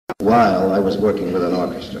While I was working with an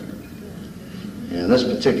orchestra. And this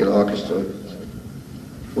particular orchestra,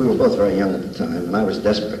 we were both very young at the time, and I was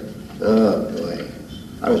desperate. Oh, boy.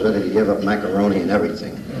 I was ready to give up macaroni and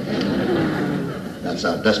everything. That's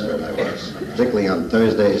how desperate I was, particularly on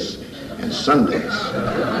Thursdays and Sundays.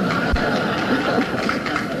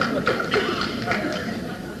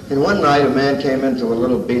 And one night, a man came into a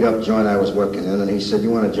little beat-up joint I was working in, and he said,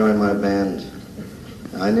 "You want to join my band?"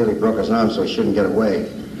 I nearly broke his arm so he shouldn't get away.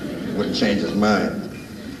 He wouldn't change his mind.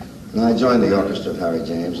 And I joined the orchestra of Harry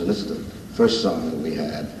James, and this is the first song that we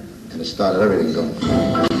had, and it started everything going.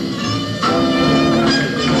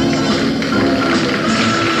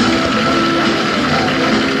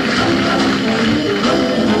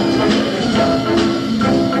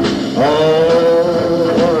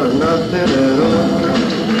 All or nothing at all.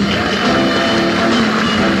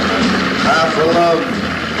 Half a love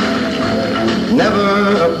never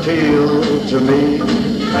appealed to me.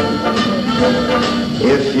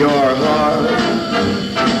 If your heart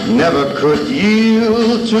never could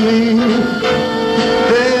yield to me,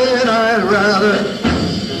 then I'd rather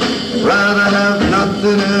have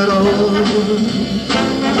nothing at all.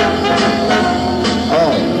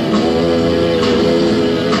 Oh,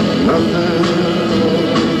 nothing at all.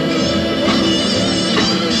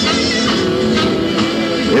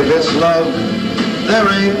 If it's love, there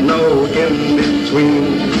ain't no in-between.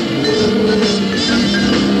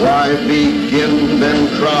 Why begin then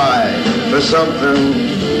cry for something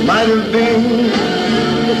might have been?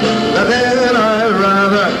 But then I'd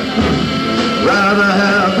rather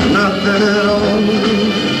have nothing at all.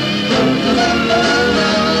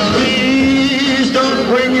 Please don't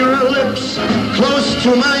bring your lips close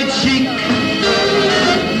to my cheek.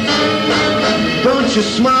 Don't you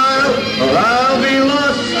smile or I'll be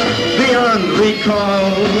lost beyond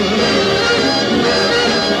recall.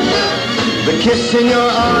 The kiss in your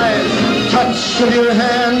eyes, touch of your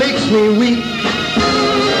hand makes me weak.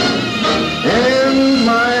 And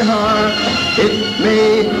my heart, it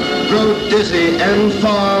may grow dizzy and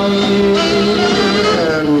fall.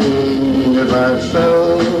 And if I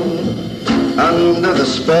fell under the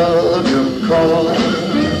spell of your call,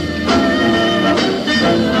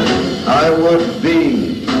 I would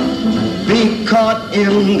be caught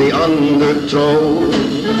in the undertow.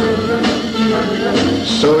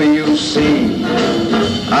 So you see,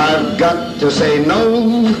 I've got to say no,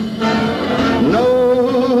 no,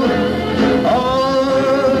 or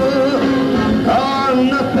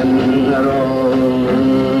nothing at all.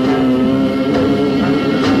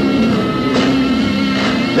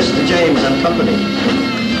 Mr. James and Company.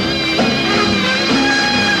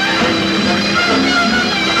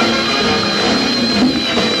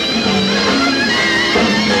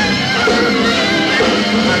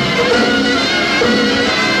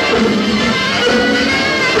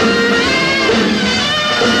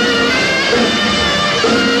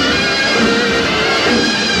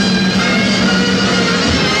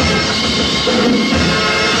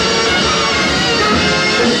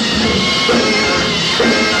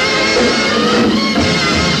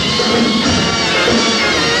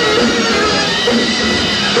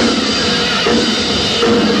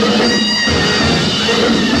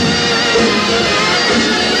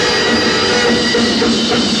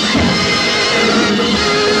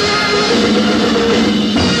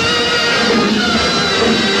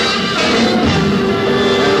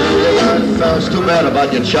 It's too bad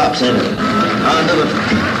about your chops, ain't it? Under the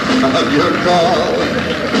of your call,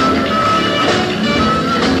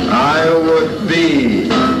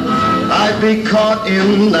 I'd be caught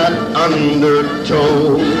in that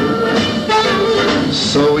undertow.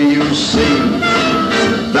 So you see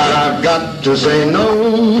that I've got to say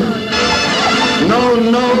no, no,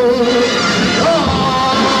 no,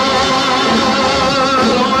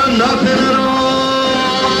 or nothing at all.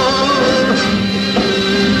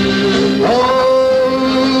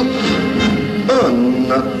 Oh,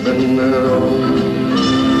 nothing at all.